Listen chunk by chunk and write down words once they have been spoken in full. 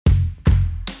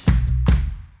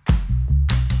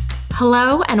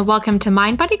Hello and welcome to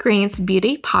Mind Body Green's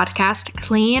beauty podcast,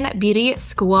 Clean Beauty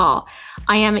School.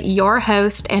 I am your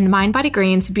host and Mind Body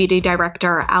Green's beauty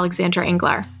director, Alexandra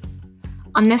Engler.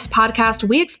 On this podcast,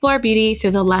 we explore beauty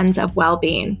through the lens of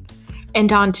well-being.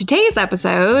 And on today's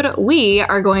episode, we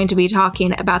are going to be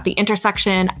talking about the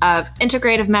intersection of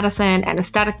integrative medicine and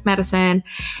aesthetic medicine.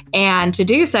 And to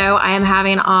do so, I am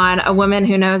having on a woman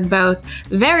who knows both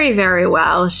very, very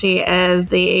well. She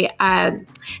is a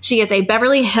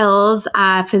Beverly Hills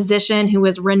physician who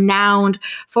is renowned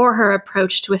for her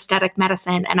approach to aesthetic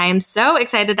medicine. And I am so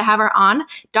excited to have her on.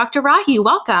 Dr. Rahi,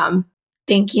 welcome.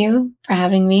 Thank you for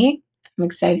having me. I'm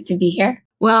excited to be here.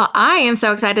 Well, I am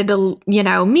so excited to,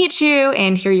 meet you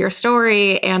and hear your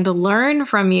story and to learn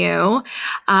from you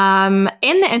in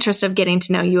the interest of getting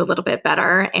to know you a little bit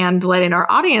better and letting our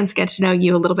audience get to know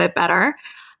you a little bit better.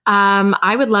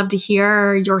 I would love to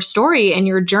hear your story and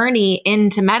your journey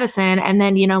into medicine and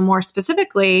then, more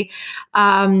specifically,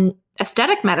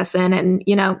 aesthetic medicine and,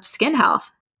 skin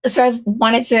health. So I've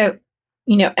wanted to,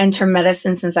 enter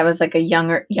medicine since I was like a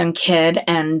young kid.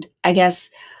 And I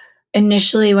guess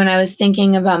initially when I was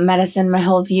thinking about medicine, my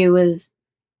whole view was,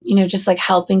 just like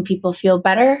helping people feel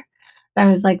better. That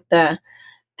was like the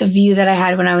view that I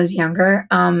had when I was younger.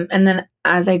 And then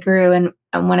as I grew and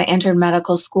when I entered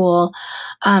medical school,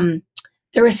 there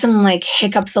were some like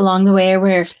hiccups along the way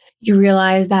where you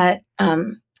realize that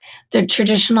the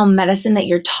traditional medicine that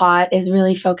you're taught is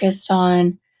really focused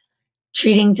on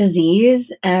treating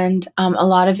disease. And a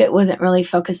lot of it wasn't really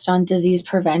focused on disease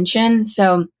prevention.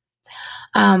 So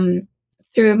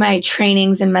through my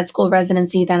trainings in med school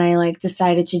residency, then I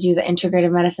decided to do the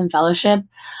integrative medicine fellowship.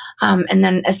 And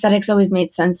then aesthetics always made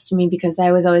sense to me because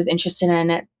I was always interested in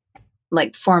it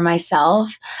for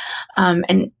myself.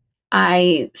 And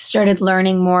I started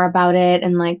learning more about it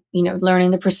and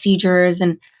learning the procedures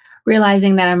and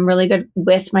realizing that I'm really good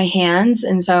with my hands.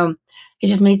 And so it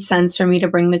just made sense for me to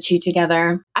bring the two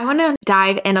together. I want to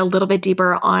dive in a little bit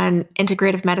deeper on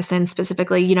integrative medicine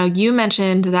specifically. You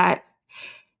mentioned that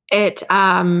it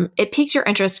piqued your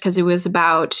interest because it was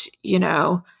about,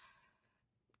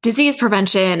 disease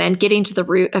prevention and getting to the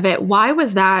root of it. Why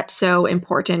was that so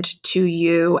important to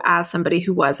you as somebody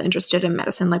who was interested in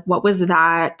medicine? What was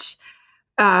that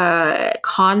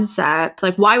concept?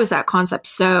 Why was that concept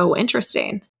so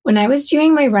interesting? When I was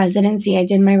doing my residency, I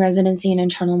did my residency in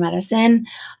internal medicine.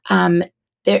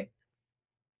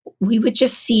 We would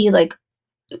just see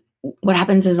what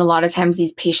happens is a lot of times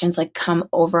these patients come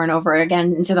over and over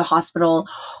again into the hospital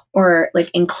or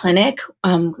in clinic.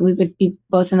 We would be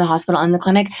both in the hospital and the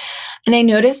clinic. And I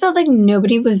noticed that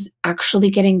nobody was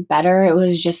actually getting better. It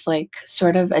was just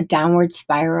sort of a downward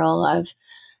spiral of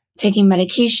taking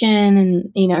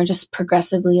medication and, just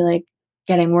progressively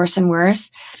getting worse and worse.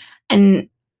 And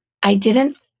I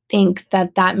didn't think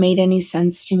that made any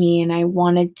sense to me. And I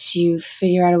wanted to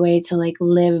figure out a way to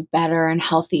live better and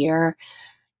healthier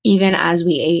even as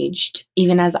we aged,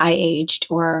 even as I aged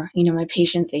or, my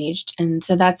patients aged. And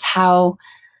so that's how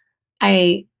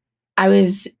I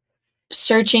was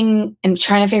searching and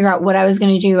trying to figure out what I was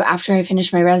going to do after I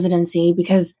finished my residency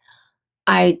because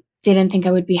I didn't think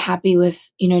I would be happy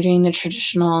with, doing the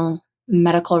traditional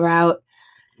medical route.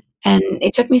 And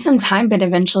it took me some time, but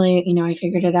eventually, I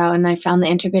figured it out and I found the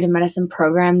integrative medicine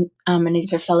program and I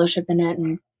did a fellowship in it.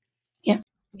 And yeah.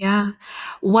 Yeah.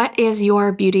 What is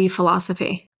your beauty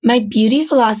philosophy? My beauty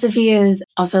philosophy is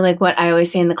also what I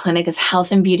always say in the clinic is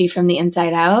health and beauty from the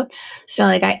inside out. So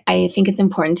I think it's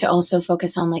important to also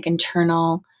focus on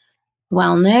internal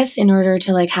wellness in order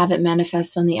to have it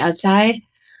manifest on the outside.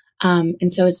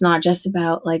 And so it's not just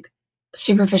about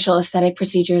superficial aesthetic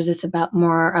procedures. It's about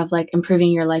more of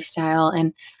improving your lifestyle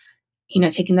and,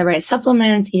 taking the right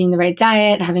supplements, eating the right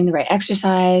diet, having the right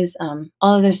exercise.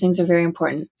 All of those things are very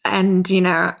important. And,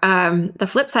 the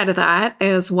flip side of that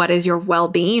is what is your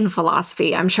well-being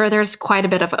philosophy? I'm sure there's quite a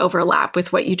bit of overlap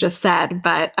with what you just said,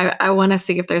 but I want to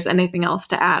see if there's anything else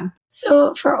to add.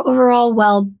 So for overall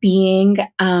well-being,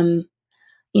 I'm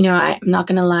not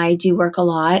going to lie, I do work a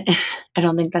lot. I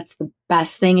don't think that's the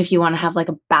best thing if you want to have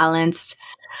a balanced,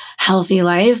 healthy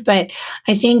life. But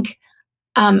I think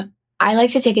I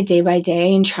like to take it day by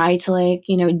day and try to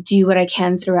do what I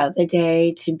can throughout the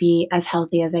day to be as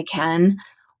healthy as I can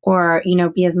or,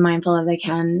 be as mindful as I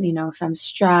can. If I'm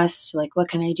stressed, what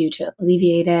can I do to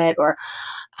alleviate it? Or,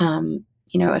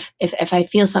 if I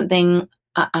feel something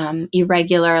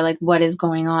irregular, what is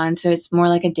going on? So it's more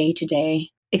like a day-to-day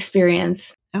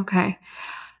experience. Okay.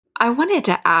 I wanted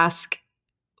to ask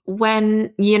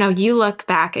when, you look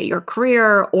back at your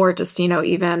career or just,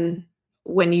 even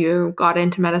when you got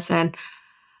into medicine,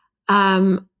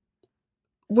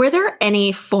 Were there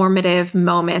any formative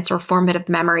moments or formative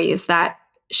memories that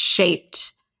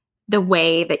shaped the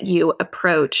way that you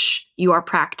approach your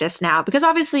practice now? Because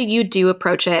obviously you do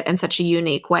approach it in such a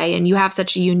unique way and you have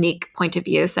such a unique point of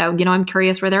view. So, I'm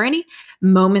curious, were there any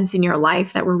moments in your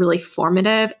life that were really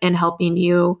formative in helping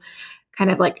you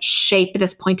kind of like shape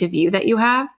this point of view that you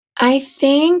have? I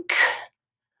think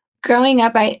growing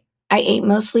up, I ate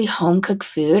mostly home cooked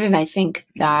food, and I think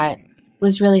that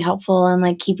was really helpful in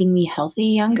like keeping me healthy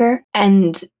younger.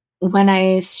 And when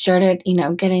I started,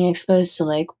 getting exposed to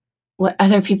like what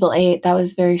other people ate, that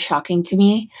was very shocking to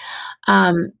me.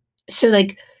 Um, so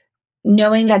like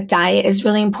knowing that diet is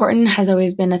really important has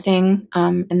always been a thing,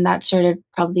 and that started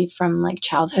probably from like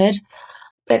childhood.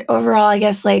 But overall, I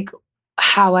guess like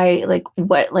how I like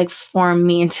what like formed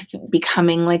me into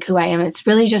becoming like who I am. It's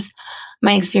really just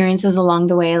my experiences along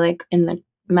the way, like in the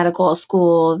medical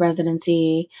school,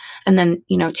 residency, and then,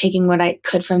 taking what I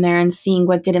could from there and seeing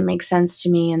what didn't make sense to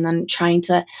me and then trying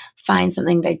to find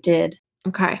something that did.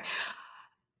 Okay.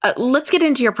 Let's get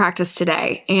into your practice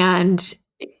today and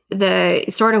the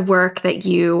sort of work that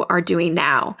you are doing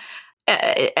now.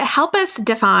 Help us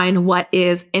define what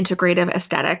is integrative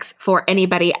aesthetics for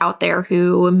anybody out there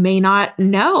who may not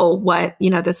know what,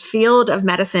 this field of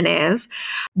medicine is.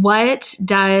 What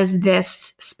does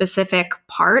this specific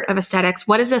part of aesthetics,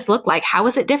 what does this look like? How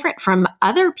is it different from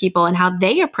other people and how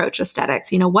they approach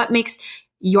aesthetics? What makes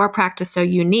your practice so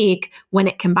unique when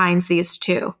it combines these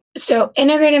two? So,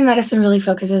 integrative medicine really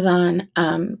focuses on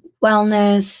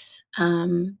wellness,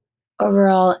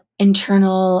 overall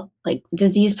internal like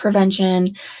disease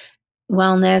prevention,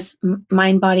 wellness,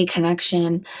 mind body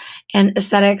connection, and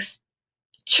aesthetics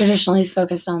traditionally is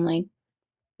focused on like,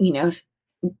 you know,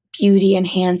 beauty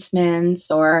enhancements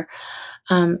or,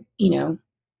 um, you know,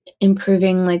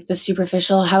 improving like the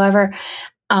superficial. However,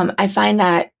 I find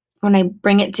that when I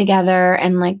bring it together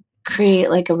and like create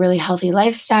like a really healthy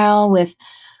lifestyle with,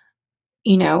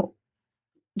 you know,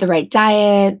 the right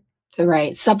diet, the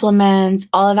right supplements,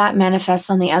 all of that manifests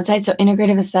on the outside. So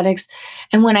integrative aesthetics.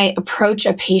 And when I approach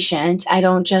a patient, I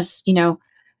don't just,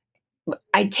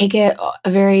 I take a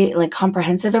very like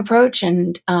comprehensive approach.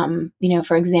 And,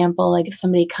 for example, like if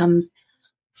somebody comes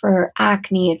for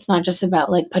acne, it's not just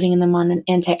about like putting them on an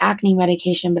anti-acne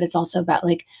medication, but it's also about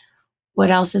like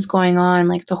what else is going on,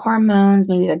 like the hormones,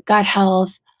 maybe the gut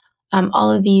health,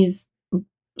 all of these.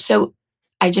 So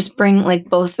I just bring like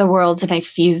both the worlds and I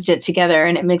fused it together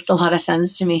and it makes a lot of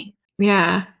sense to me.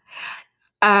 Yeah.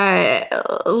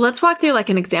 Let's walk through like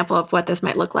an example of what this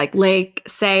might look like. Like,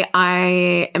 say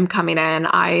I am coming in,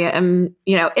 I am,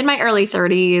 in my early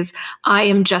 30s. I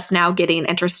am just now getting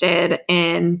interested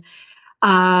in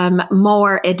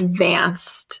more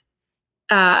advanced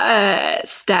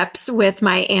steps with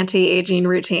my anti-aging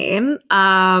routine.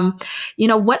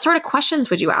 What sort of questions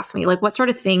would you ask me? Like, what sort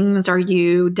of things are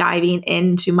you diving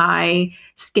into my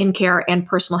skincare and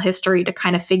personal history to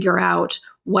kind of figure out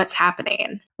what's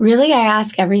happening? Really, I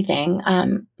ask everything.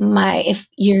 My if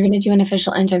you're going to do an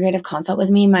official integrative consult with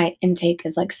me, my intake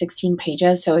is like 16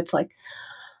 pages. So it's like,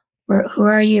 who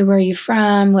are you? Where are you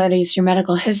from? What is your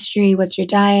medical history? What's your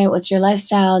diet? What's your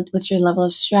lifestyle? What's your level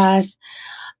of stress?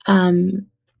 Um,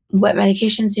 what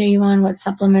medications are you on? What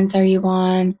supplements are you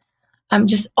on?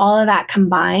 Just all of that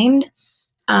combined.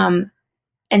 Um,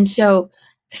 and so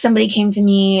if somebody came to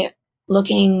me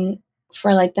looking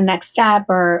for like the next step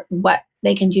or what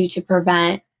they can do to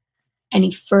prevent any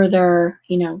further,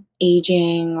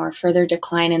 aging or further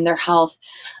decline in their health,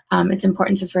 it's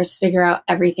important to first figure out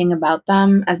everything about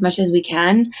them as much as we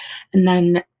can. And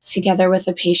then together with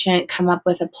the patient, come up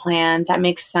with a plan that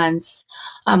makes sense.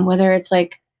 Whether it's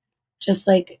like just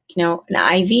like, an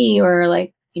IV or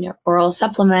like, oral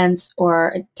supplements or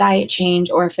a diet change,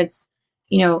 or if it's,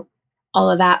 all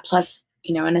of that plus,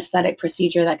 an aesthetic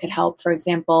procedure that could help, for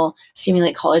example,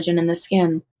 stimulate collagen in the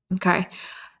skin. Okay.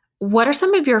 What are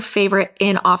some of your favorite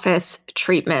in-office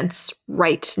treatments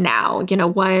right now?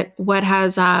 What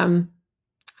has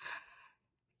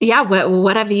yeah,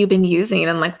 what have you been using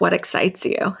and like what excites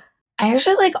you? I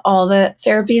actually like all the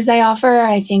therapies I offer.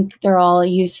 I think they're all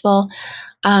useful.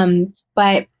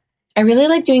 But I really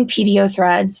like doing PDO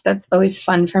threads. That's always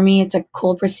fun for me. It's a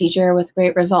cool procedure with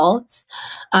great results.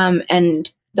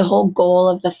 And the whole goal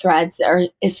of the threads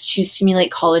is to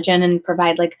stimulate collagen and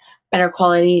provide like better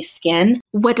quality skin.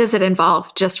 What does it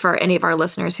involve, just for any of our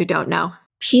listeners who don't know?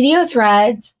 PDO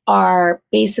threads are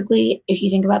basically, if you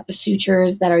think about the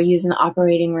sutures that are used in the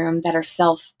operating room that are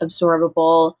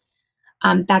self-absorbable,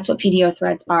 that's what PDO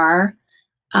threads are.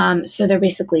 So they're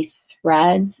basically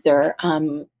threads. They're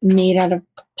made out of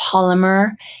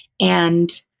polymer,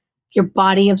 and your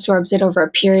body absorbs it over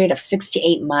a period of 6 to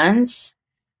 8 months.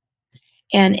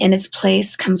 and in its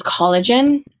place comes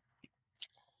collagen.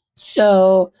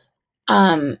 So,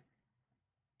 and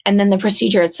then the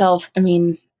procedure itself, I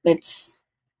mean,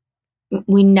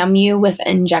 we numb you with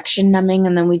injection numbing,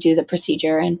 and then we do the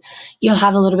procedure, and you'll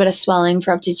have a little bit of swelling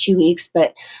for up to 2 weeks,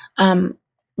 but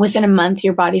within a month,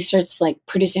 your body starts like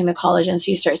producing the collagen.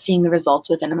 So you start seeing the results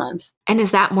within a month. And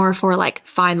is that more for like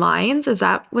fine lines? Is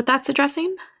that what that's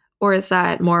addressing? Or is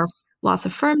that more loss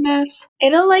of firmness?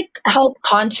 It'll like help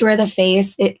contour the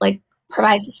face. It like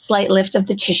provides a slight lift of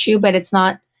the tissue, but it's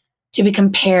not to be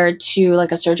compared to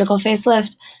like a surgical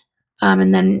facelift.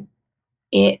 And then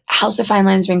it helps with fine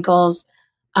lines, wrinkles,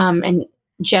 and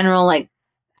general like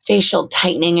facial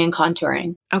tightening and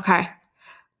contouring. Okay.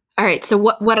 All right. So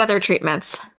what other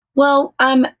treatments? Well,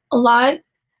 a lot.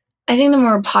 I think the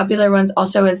more popular ones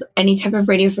also is any type of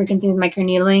radiofrequency with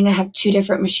microneedling. I have 2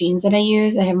 different machines that I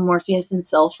use. I have Morpheus and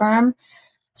Silpharm.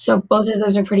 So both of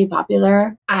those are pretty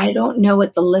popular. I don't know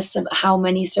what the list of how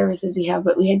many services we have,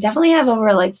 but we definitely have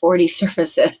over like 40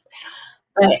 services.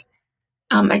 But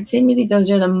I'd say maybe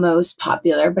those are the most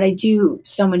popular, but I do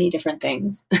so many different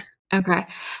things. Okay.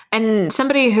 And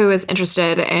somebody who is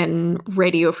interested in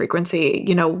radio frequency,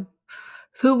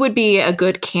 who would be a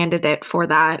good candidate for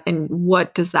that, and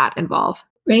what does that involve?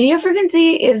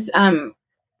 Radiofrequency is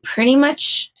pretty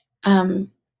much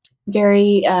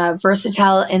very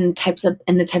versatile in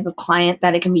the type of client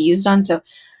that it can be used on. So it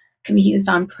can be used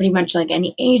on pretty much like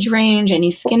any age range,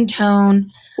 any skin tone,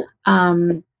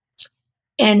 and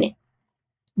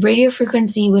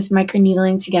radiofrequency with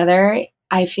microneedling together,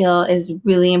 I feel is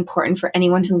really important for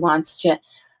anyone who wants to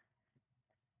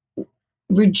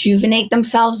rejuvenate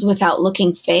themselves without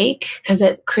looking fake, because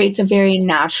it creates a very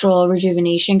natural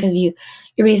rejuvenation, because you're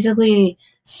basically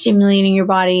stimulating your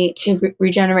body to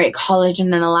regenerate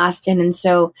collagen and elastin, and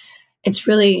so it's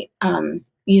really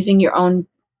using your own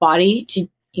body to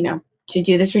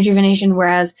do this rejuvenation.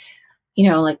 Whereas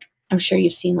like I'm sure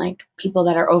you've seen like people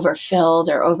that are overfilled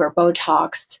or over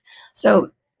botoxed.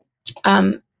 So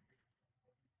I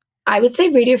would say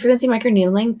radiofrequency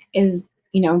microneedling is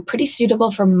pretty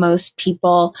suitable for most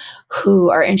people who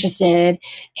are interested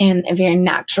in a very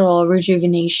natural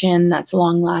rejuvenation that's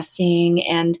long lasting.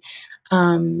 And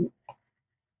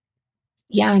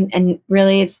yeah, and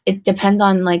really it depends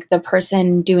on like the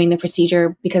person doing the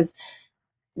procedure, because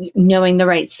knowing the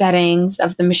right settings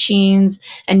of the machines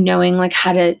and knowing like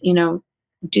how to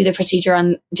do the procedure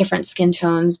on different skin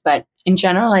tones. But in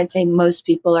general, I'd say most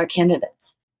people are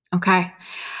candidates. Okay.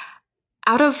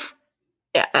 Out of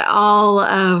all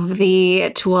of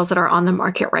the tools that are on the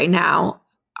market right now,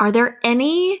 are there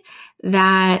any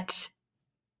that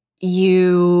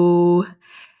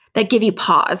that give you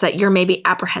pause, that you're maybe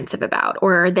apprehensive about,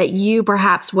 or that you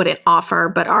perhaps wouldn't offer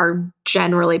but are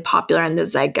generally popular in the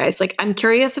zeitgeist? Like, I'm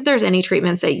curious if there's any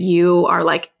treatments that you are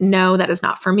like, no, that is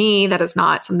not for me. That is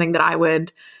not something that I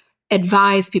would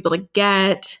advise people to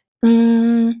get.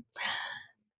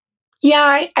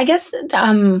 Yeah, I guess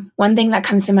one thing that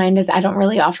comes to mind is I don't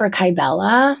really offer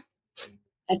Kybella.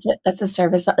 That's a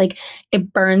service that like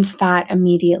it burns fat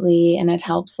immediately, and it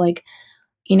helps like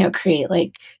create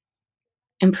like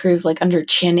improve like under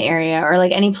chin area, or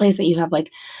like any place that you have like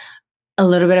a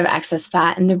little bit of excess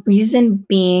fat. And the reason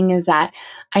being is that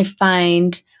I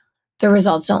find the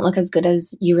results don't look as good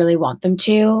as you really want them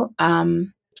to.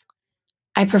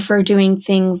 I prefer doing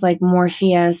things like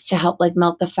Morpheus to help like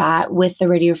melt the fat with the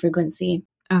radiofrequency.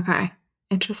 Okay.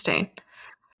 Interesting.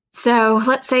 So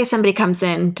let's say somebody comes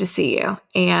in to see you,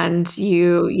 and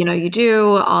you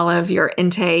do all of your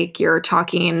intake, your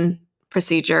talking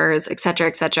procedures, et cetera,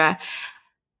 et cetera.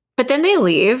 But then they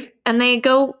leave and they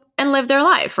go and live their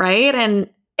life, right?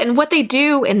 And what they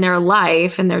do in their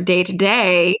life and their day to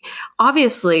day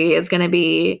obviously is going to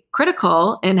be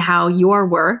critical in how your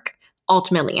work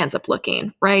ultimately ends up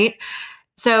looking, right?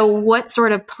 So what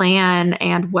sort of plan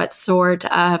and what sort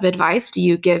of advice do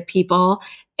you give people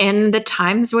in the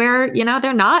times where,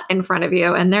 they're not in front of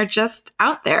you and they're just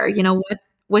out there?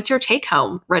 What's your take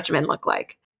home regimen look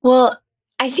like? Well,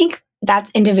 I think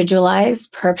that's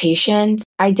individualized per patient.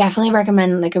 I definitely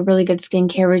recommend like a really good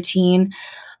skincare routine,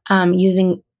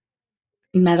 using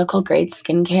medical grade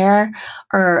skincare,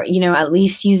 or at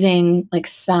least using like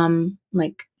some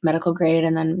like medical grade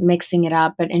and then mixing it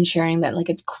up, but ensuring that like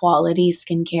it's quality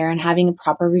skincare and having a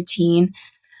proper routine.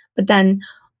 But then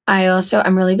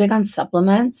I'm really big on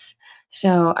supplements.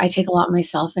 So I take a lot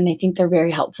myself, and I think they're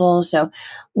very helpful. So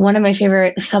one of my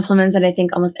favorite supplements that I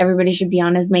think almost everybody should be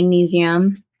on is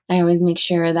magnesium. I always make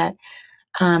sure that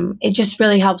it just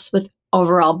really helps with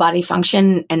overall body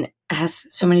function, and has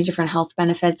so many different health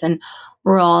benefits, and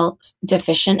we're all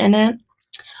deficient in it.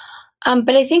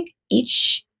 But I think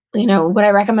each what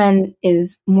I recommend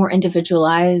is more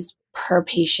individualized per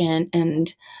patient,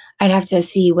 and I'd have to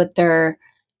see what their,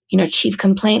 chief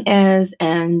complaint is,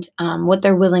 and what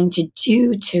they're willing to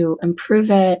do to improve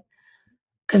it.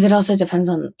 Because it also depends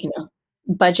on,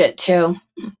 budget too,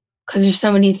 because there's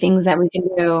so many things that we can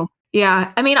do.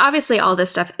 Yeah. I mean, obviously, all this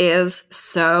stuff is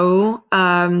so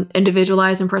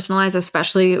individualized and personalized,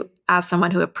 especially as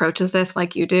someone who approaches this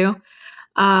like you do.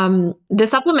 The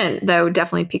supplement, though,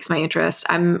 definitely piques my interest.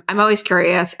 I'm always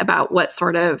curious about what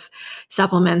sort of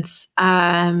supplements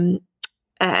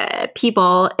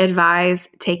people advise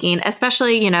taking,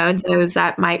 especially, those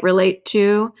that might relate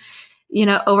to,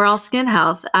 overall skin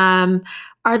health.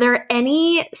 Are there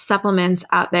any supplements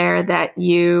out there that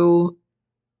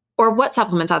or what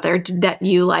supplements out there that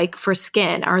you like for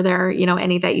skin? Are there,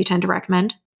 any that you tend to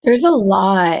recommend? There's a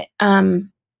lot.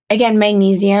 Again,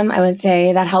 magnesium, I would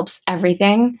say that helps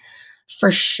everything for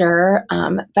sure.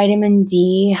 Vitamin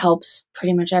D helps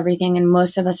pretty much everything, and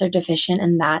most of us are deficient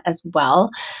in that as well.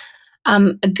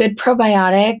 A good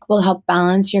probiotic will help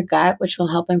balance your gut, which will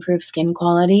help improve skin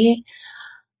quality.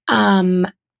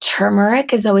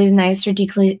 Turmeric is always nice for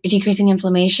decreasing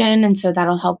inflammation, and so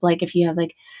that'll help, like if you have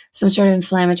like some sort of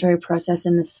inflammatory process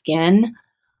in the skin.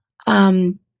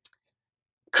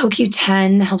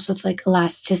 CoQ10 helps with like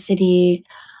elasticity.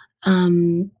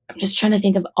 I'm just trying to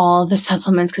think of all the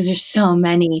supplements because there's so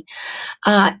many.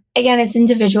 Again, it's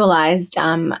individualized.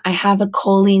 I have a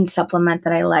choline supplement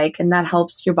that I like, and that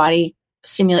helps your body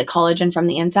stimulate collagen from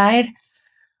the inside.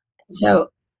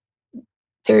 So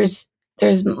there's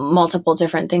multiple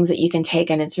different things that you can take,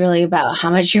 and it's really about how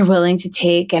much you're willing to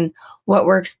take and what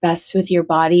works best with your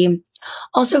body.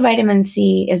 Also, vitamin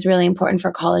C is really important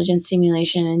for collagen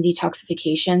stimulation and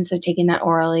detoxification. So taking that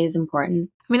orally is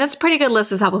important. I mean, that's a pretty good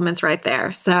list of supplements right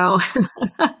there. So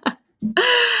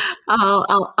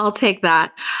I'll take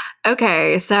that.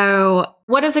 Okay, so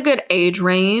what is a good age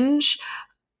range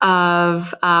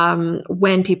of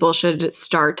when people should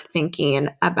start thinking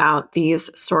about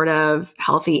these sort of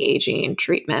healthy aging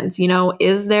treatments?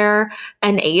 Is there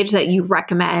an age that you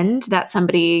recommend that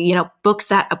somebody, books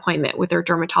that appointment with their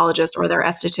dermatologist or their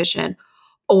esthetician?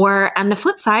 Or on the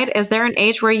flip side, is there an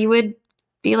age where you would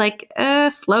be like,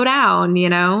 slow down,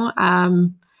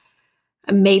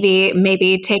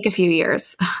 maybe take a few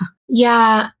years?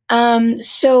 Yeah.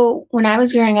 So when I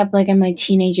was growing up, like in my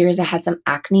teenage years, I had some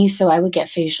acne, so I would get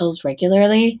facials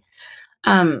regularly.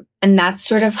 And that's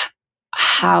sort of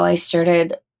how I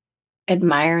started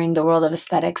admiring the world of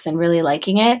aesthetics and really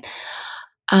liking it.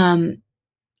 Um,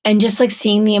 and just like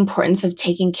seeing the importance of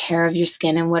taking care of your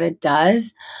skin and what it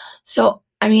does. So,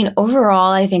 I mean,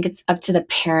 overall, I think it's up to the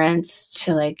parents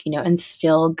to like,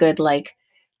 instill good like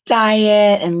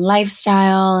diet and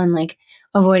lifestyle and like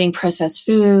avoiding processed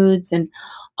foods, and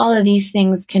all of these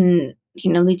things can,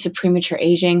 lead to premature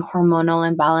aging, hormonal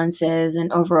imbalances,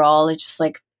 and overall it's just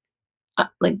like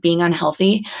being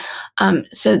unhealthy.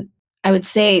 So I would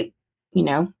say,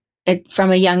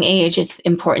 from a young age, it's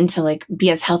important to like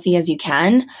be as healthy as you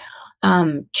can.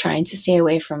 Trying to stay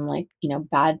away from like,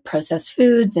 bad processed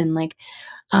foods, and like,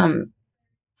 wearing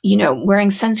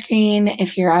sunscreen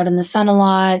if you're out in the sun a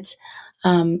lot.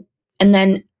 And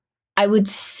then I would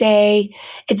say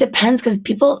it depends because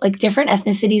people like different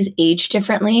ethnicities age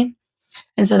differently.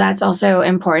 And so that's also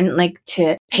important, like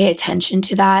to pay attention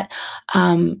to that.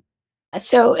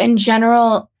 So in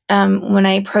general, when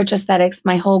I approach aesthetics,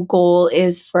 my whole goal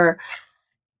is for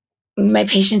my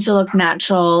patient to look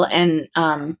natural, and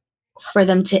for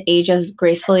them to age as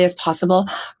gracefully as possible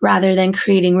rather than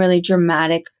creating really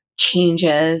dramatic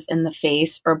changes in the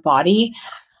face or body.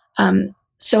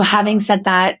 So having said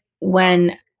that,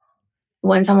 when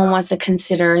someone wants to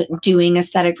consider doing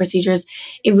aesthetic procedures,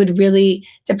 it would really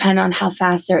depend on how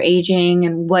fast they're aging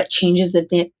and what changes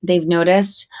that they've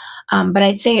noticed. But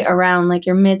I'd say around like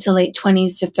your mid to late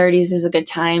 20s to 30s is a good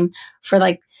time for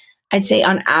like, I'd say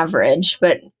on average,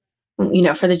 but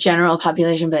for the general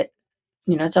population, but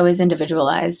it's always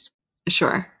individualized.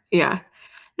 Sure. Yeah.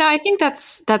 No, I think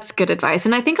that's good advice.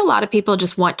 And I think a lot of people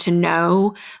just want to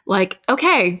know, like,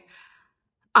 okay,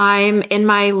 I'm in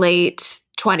my late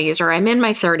 20s or I'm in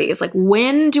my 30s. Like,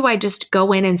 when do I just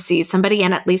go in and see somebody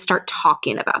and at least start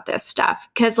talking about this stuff?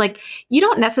 Because, like, you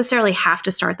don't necessarily have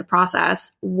to start the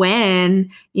process when,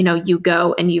 you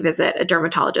go and you visit a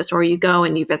dermatologist, or you go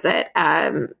and you visit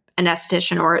an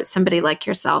esthetician, or somebody like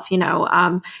yourself,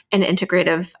 an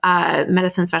integrative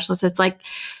medicine specialist. It's like,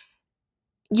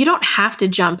 you don't have to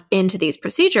jump into these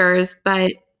procedures,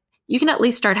 but you can at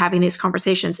least start having these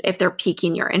conversations if they're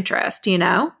piquing your interest,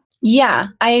 Yeah,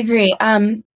 I agree.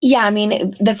 Yeah, I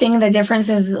mean, the difference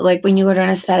is like when you go to an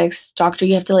aesthetics doctor,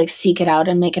 you have to like seek it out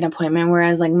and make an appointment.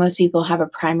 Whereas like most people have a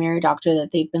primary doctor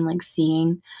that they've been like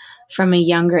seeing from a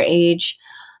younger age.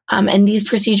 And these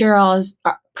procedures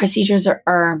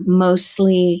are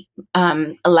mostly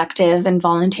elective and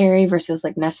voluntary versus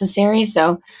like necessary.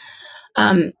 So,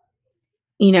 um,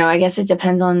 I guess it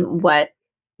depends on what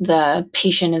the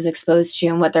patient is exposed to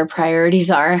and what their priorities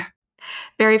are.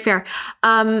 Very fair.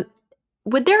 Um,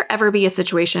 would there ever be a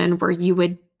situation where you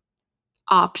would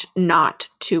opt not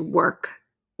to work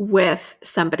with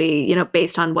somebody,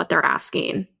 based on what they're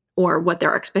asking or what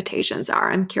their expectations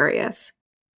are? I'm curious.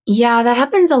 Yeah, that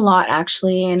happens a lot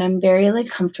actually, and I'm very like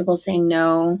comfortable saying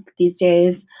no these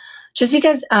days just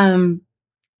because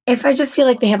if I just feel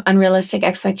like they have unrealistic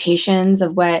expectations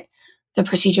of what the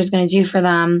procedure is going to do for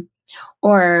them,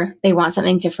 or they want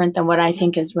something different than what I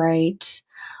think is right,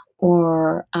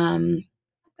 or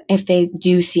if they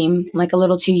do seem like a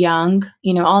little too young,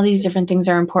 all these different things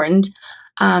are important.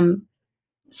 Um,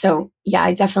 so yeah,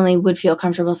 I definitely would feel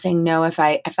comfortable saying no if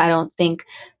I don't think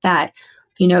that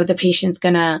the patient's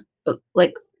gonna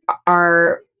like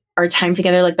our our time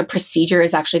together, like the procedure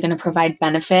is actually going to provide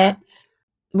benefit.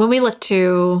 When we look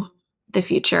to the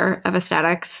future of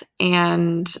aesthetics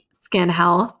and skin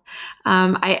health,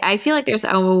 I feel like there's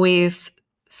always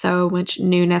so much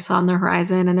newness on the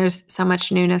horizon and there's so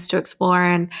much newness to explore.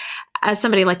 And as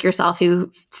somebody like yourself who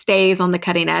stays on the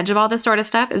cutting edge of all this sort of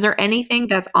stuff, is there anything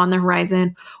that's on the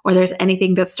horizon or there's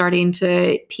anything that's starting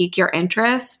to pique your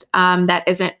interest that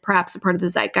isn't perhaps a part of the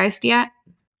zeitgeist yet?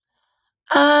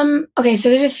 Okay, so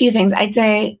there's a few things I'd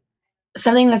say.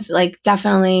 Something that's like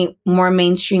definitely more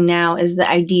mainstream now is the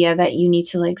idea that you need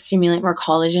to like stimulate more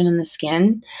collagen in the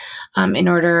skin in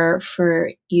order for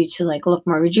you to like look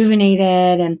more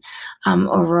rejuvenated and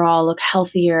overall look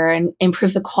healthier and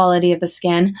improve the quality of the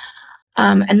skin.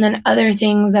 And then other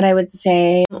things that I would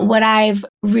say, what I've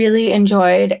really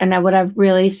enjoyed and what I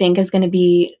really think is going to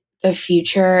be the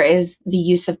future is the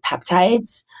use of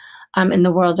peptides in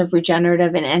the world of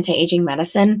regenerative and anti-aging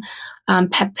medicine.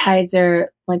 Peptides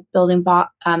are like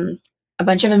a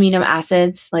bunch of amino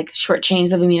acids, like short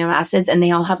chains of amino acids, and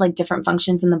they all have like different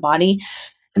functions in the body.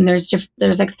 And there's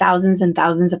like thousands and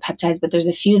thousands of peptides, but there's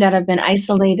a few that have been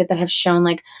isolated that have shown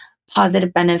like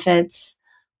positive benefits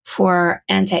for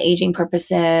anti-aging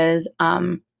purposes,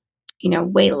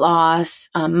 weight loss,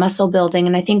 muscle building.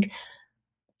 And I think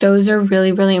those are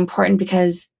really, really important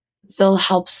because they'll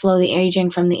help slow the aging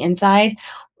from the inside.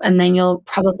 And then you'll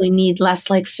probably need less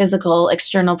like physical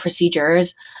external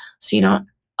procedures. So you don't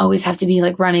always have to be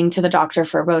like running to the doctor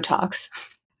for Botox.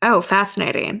 Oh,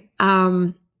 fascinating.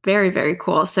 Very, very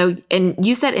cool. So, and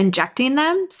you said injecting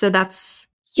them. So that's,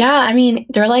 Yeah, I mean,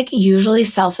 they're like usually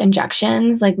self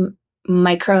injections, like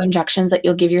micro injections that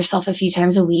you'll give yourself a few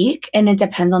times a week, and it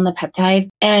depends on the peptide.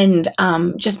 And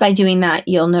just by doing that,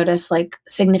 you'll notice like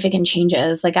significant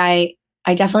changes. Like I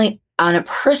definitely, on a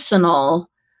personal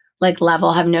like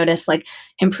level, have noticed like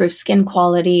improved skin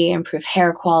quality, improved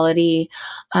hair quality,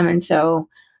 and so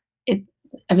it.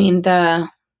 I mean the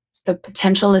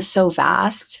potential is so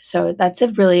vast. So that's a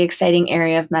really exciting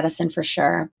area of medicine for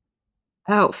sure.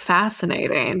 oh,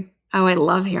 fascinating. Oh, I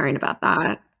love hearing about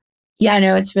that. Yeah,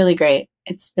 no, it's really great.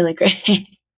 It's really great.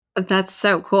 That's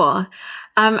so cool.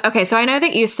 Okay, so I know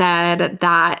that you said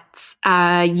that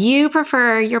you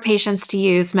prefer your patients to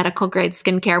use medical grade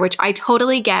skincare, which I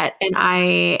totally get, and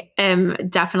I am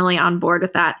definitely on board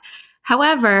with that.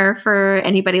 However, for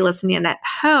anybody listening in at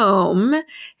home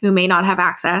who may not have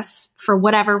access for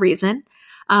whatever reason,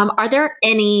 are there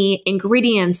any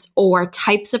ingredients or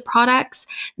types of products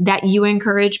that you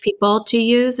encourage people to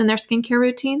use in their skincare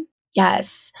routine?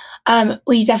 Yes. Well,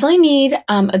 you definitely need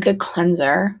a good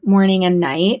cleanser morning and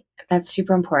night. That's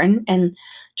super important. And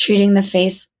treating the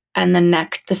face and the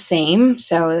neck the same.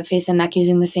 So the face and neck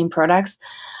using the same products.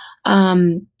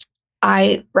 Um,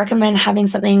 I recommend having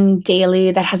something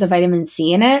daily that has a vitamin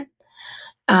C in it.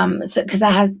 So because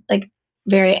that has like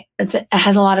it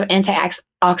has a lot of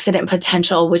antioxidant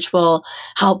potential, which will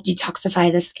help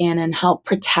detoxify the skin and help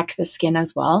protect the skin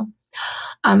as well.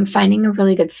 Finding a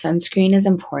really good sunscreen is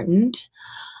important.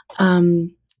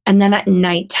 Um, and then at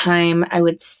nighttime, I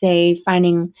would say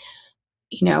finding,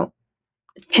 you know,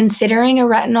 considering a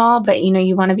retinol, but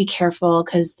you want to be careful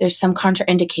because there's some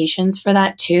contraindications for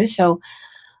that too. So,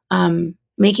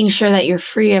 making sure that you're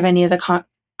free of any of the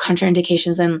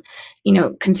contraindications and,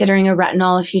 considering a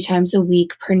retinol a few times a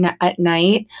week at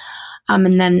night.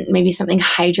 And then maybe something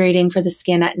hydrating for the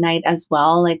skin at night as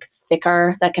well, like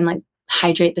thicker that can like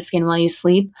hydrate the skin while you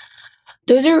sleep.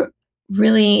 Those are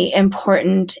really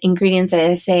important ingredients that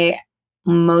I say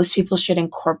most people should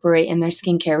incorporate in their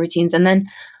skincare routines. And then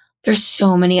there's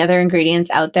so many other ingredients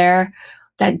out there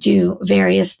that do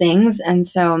various things. And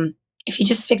so if you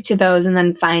just stick to those and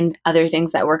then find other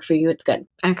things that work for you, it's good.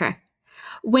 Okay.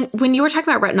 When you were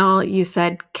talking about retinol, you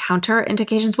said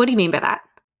counterindications. What do you mean by that?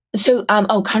 So,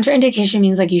 contraindication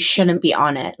means like you shouldn't be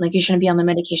on it. Like you shouldn't be on the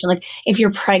medication. Like if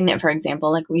you're pregnant, for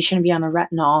example, like we shouldn't be on a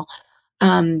retinol.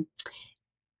 Um,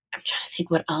 I'm trying to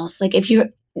think what else. Like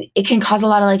it can cause a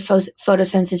lot of like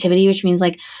photosensitivity, which means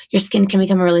like your skin can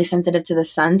become really sensitive to the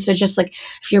sun. So just like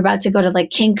if you're about to go to like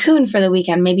Cancun for the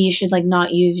weekend, maybe you should like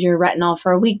not use your retinol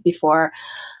for a week before.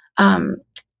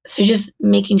 So just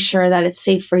making sure that it's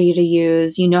safe for you to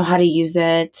use, you know how to use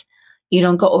it, you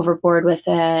don't go overboard with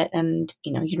it, and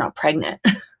you're not pregnant.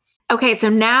 Okay, so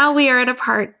now we are at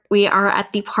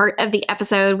the part of the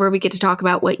episode where we get to talk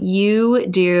about what you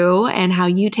do and how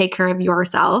you take care of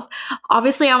yourself.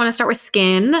 Obviously, I want to start with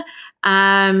skin.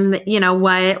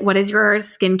 What is your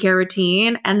skincare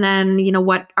routine? And then,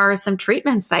 what are some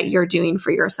treatments that you're doing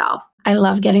for yourself? I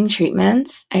love getting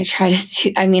treatments. I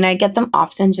get them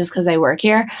often just because I work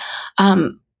here.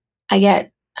 I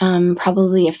get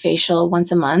probably a facial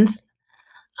once a month.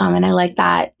 And I like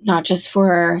that not just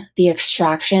for the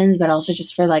extractions, but also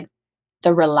just for like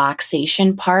the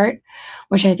relaxation part,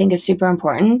 which I think is super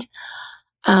important.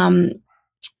 I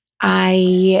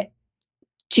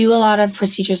do a lot of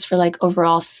procedures for like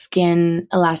overall skin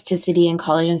elasticity and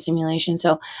collagen stimulation.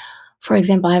 So, for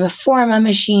example, I have a Forma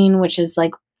machine, which is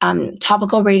like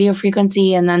topical radio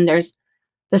frequency, and then there's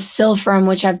the Silfram,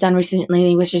 which I've done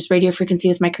recently, which is radio frequency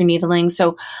with microneedling.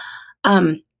 So,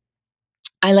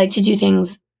 I like to do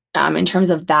things in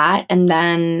terms of that. And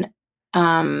then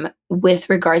with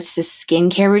regards to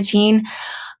skincare routine,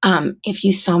 if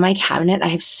you saw my cabinet, I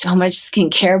have so much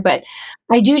skincare, but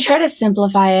I do try to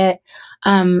simplify it.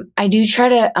 I do try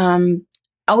to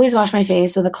always wash my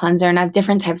face with a cleanser, and I have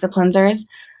different types of cleansers.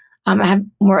 I have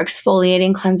more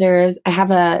exfoliating cleansers. I have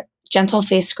a gentle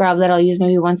face scrub that I'll use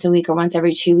maybe once a week or once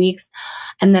every 2 weeks.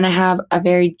 And then I have a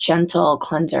very gentle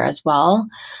cleanser as well.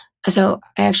 So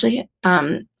I actually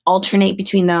alternate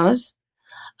between those.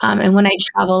 And when I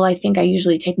travel, I think I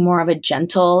usually take more of a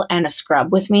gentle and a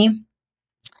scrub with me.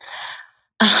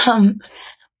 And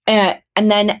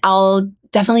then I'll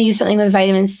definitely use something with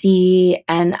vitamin C.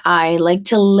 And I like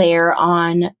to layer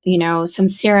on, some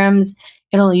serums.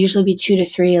 It'll usually be 2 to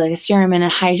 3, like a serum and a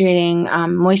hydrating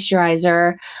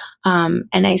moisturizer.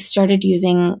 And I started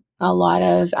using a lot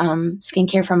of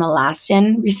skincare from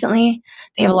Elastin recently.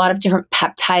 They have a lot of different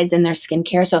peptides in their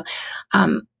skincare. So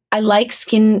I like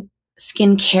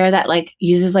skincare that like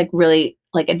uses like really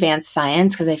like advanced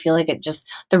science, because I feel like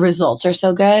the results are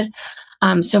so good.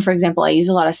 So for example, I use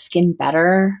a lot of Skin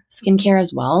Better skincare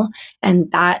as well. And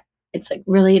that it's like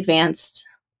really advanced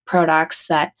products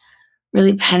that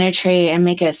really penetrate and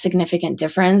make a significant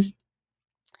difference.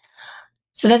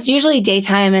 So that's usually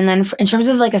daytime. And then in terms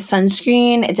of like a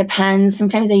sunscreen, it depends.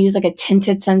 Sometimes I use like a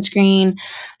tinted sunscreen,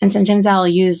 and sometimes I'll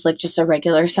use like just a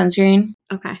regular sunscreen.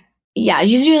 Okay. Yeah,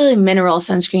 usually mineral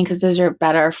sunscreen, because those are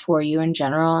better for you in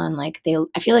general. And like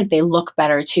I feel like they look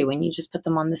better too when you just put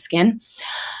them on the skin.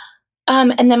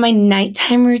 And then my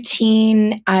nighttime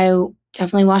routine, I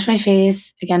definitely wash my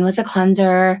face again with a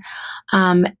cleanser.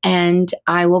 And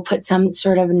I will put some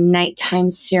sort of nighttime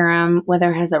serum,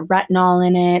 whether it has a retinol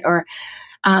in it or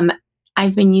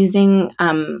I've been using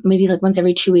maybe like once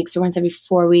every 2 weeks or once every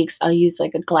 4 weeks, I'll use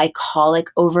like a glycolic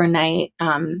overnight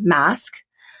mask.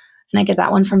 And I get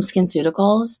that one from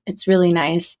SkinCeuticals. It's really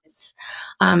nice.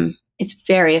 It's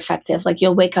very effective. Like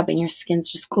you'll wake up and your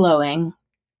skin's just glowing.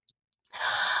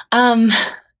 And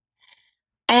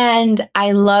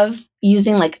I love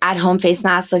using like at-home face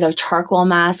masks, like a charcoal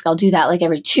mask. I'll do that like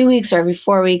every 2 weeks or every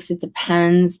 4 weeks. It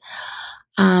depends.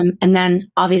 And then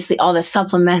obviously all the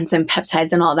supplements and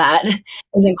peptides and all that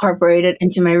is incorporated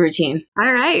into my routine.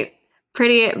 All right.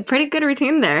 Pretty good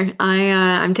routine there.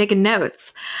 I'm taking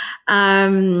notes.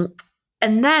 And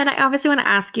then I obviously want to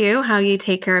ask you how you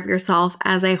take care of yourself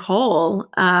as a whole.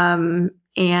 And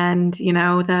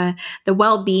the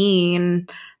well-being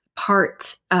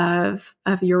part of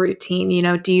your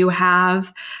routine. Do you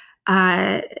have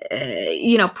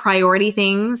priority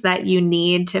things that you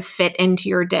need to fit into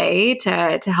your day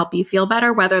to help you feel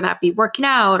better, whether that be working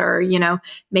out or,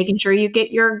 making sure you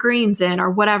get your greens in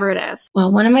or whatever it is?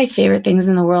 Well, one of my favorite things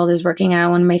in the world is working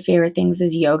out. One of my favorite things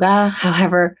is yoga.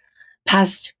 However,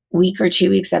 past week or 2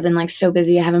 weeks, I've been like so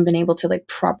busy, I haven't been able to like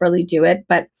properly do it.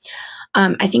 But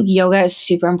I think yoga is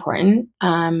super important.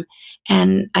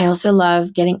 And I also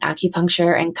love getting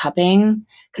acupuncture and cupping,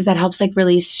 because that helps like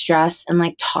release stress and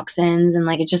like toxins, and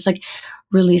like it just like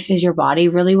releases your body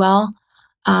really well.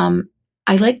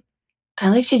 I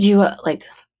like to do like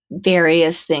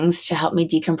various things to help me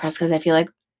decompress because I feel like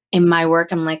in my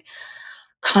work, I'm like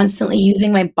constantly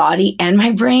using my body and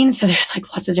my brain. So there's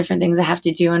like lots of different things I have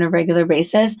to do on a regular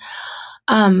basis.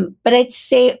 But I'd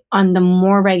say on the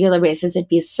more regular basis, it'd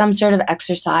be some sort of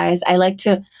exercise. I like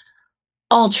to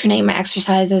alternate my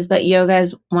exercises, but yoga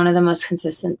is one of the most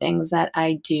consistent things that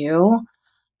I do.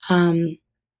 Um,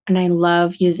 and I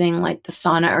love using like the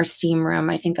sauna or steam room.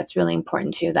 I think that's really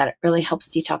important too. That it really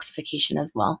helps detoxification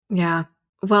as well. Yeah.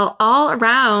 Well, all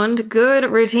around good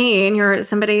routine. You're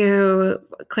somebody who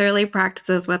clearly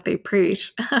practices what they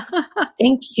preach.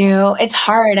 Thank you. It's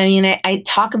hard. I mean, I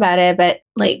talk about it, but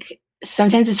like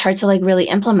sometimes it's hard to like really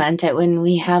implement it when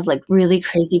we have like really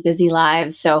crazy busy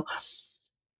lives. So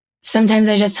sometimes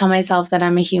I just tell myself that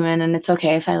I'm a human and it's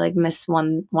okay if I like miss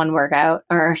one workout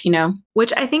or,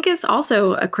 Which I think is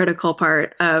also a critical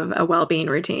part of a well-being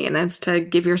routine, is to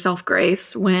give yourself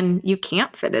grace when you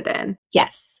can't fit it in.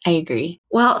 Yes, I agree.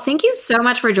 Well, thank you so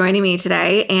much for joining me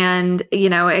today and,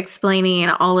 explaining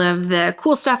all of the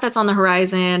cool stuff that's on the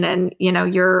horizon and,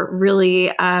 your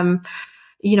really,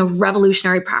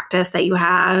 revolutionary practice that you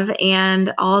have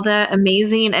and all the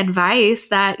amazing advice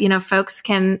that, folks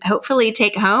can hopefully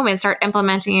take home and start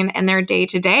implementing in their day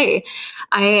to day.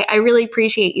 I really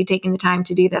appreciate you taking the time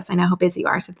to do this. I know how busy you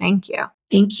are, so thank you.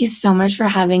 Thank you so much for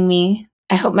having me.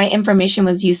 I hope my information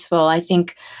was useful. I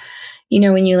think,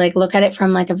 when you like look at it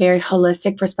from like a very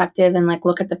holistic perspective and like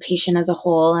look at the patient as a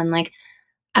whole and like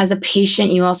as a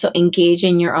patient, you also engage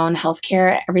in your own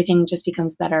healthcare, everything just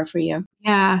becomes better for you.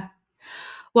 Yeah.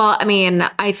 Well, I mean,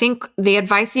 I think the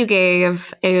advice you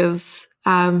gave is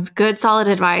good, solid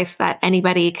advice that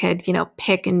anybody could,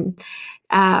 pick and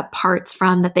parts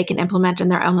from that they can implement in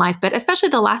their own life. But especially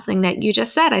the last thing that you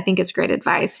just said, I think is great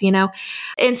advice,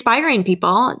 inspiring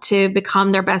people to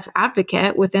become their best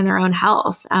advocate within their own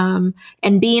health and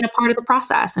being a part of the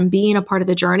process and being a part of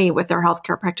the journey with their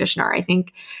healthcare practitioner. I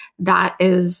think that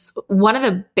is one of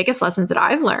the biggest lessons that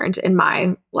I've learned in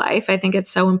my life. I think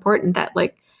it's so important that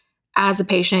as a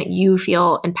patient, you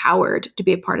feel empowered to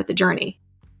be a part of the journey.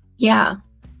 Yeah,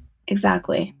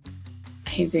 exactly.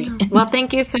 I agree. Well,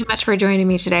 thank you so much for joining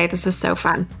me today. This was so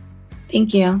fun.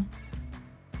 Thank you.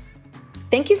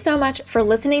 Thank you so much for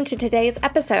listening to today's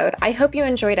episode. I hope you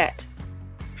enjoyed it.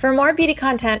 For more beauty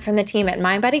content from the team at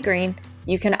Mind Body Green,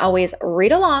 you can always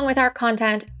read along with our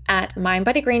content at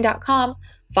mindbodygreen.com,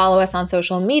 follow us on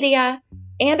social media,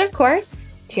 and of course,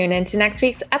 tune in to next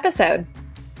week's episode.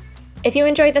 If you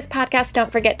enjoyed this podcast,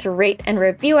 don't forget to rate and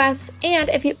review us. And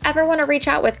if you ever want to reach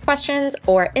out with questions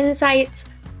or insights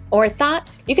or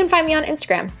thoughts, you can find me on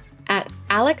Instagram at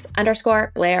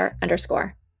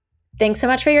Alex_Blair_. Thanks so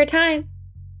much for your time.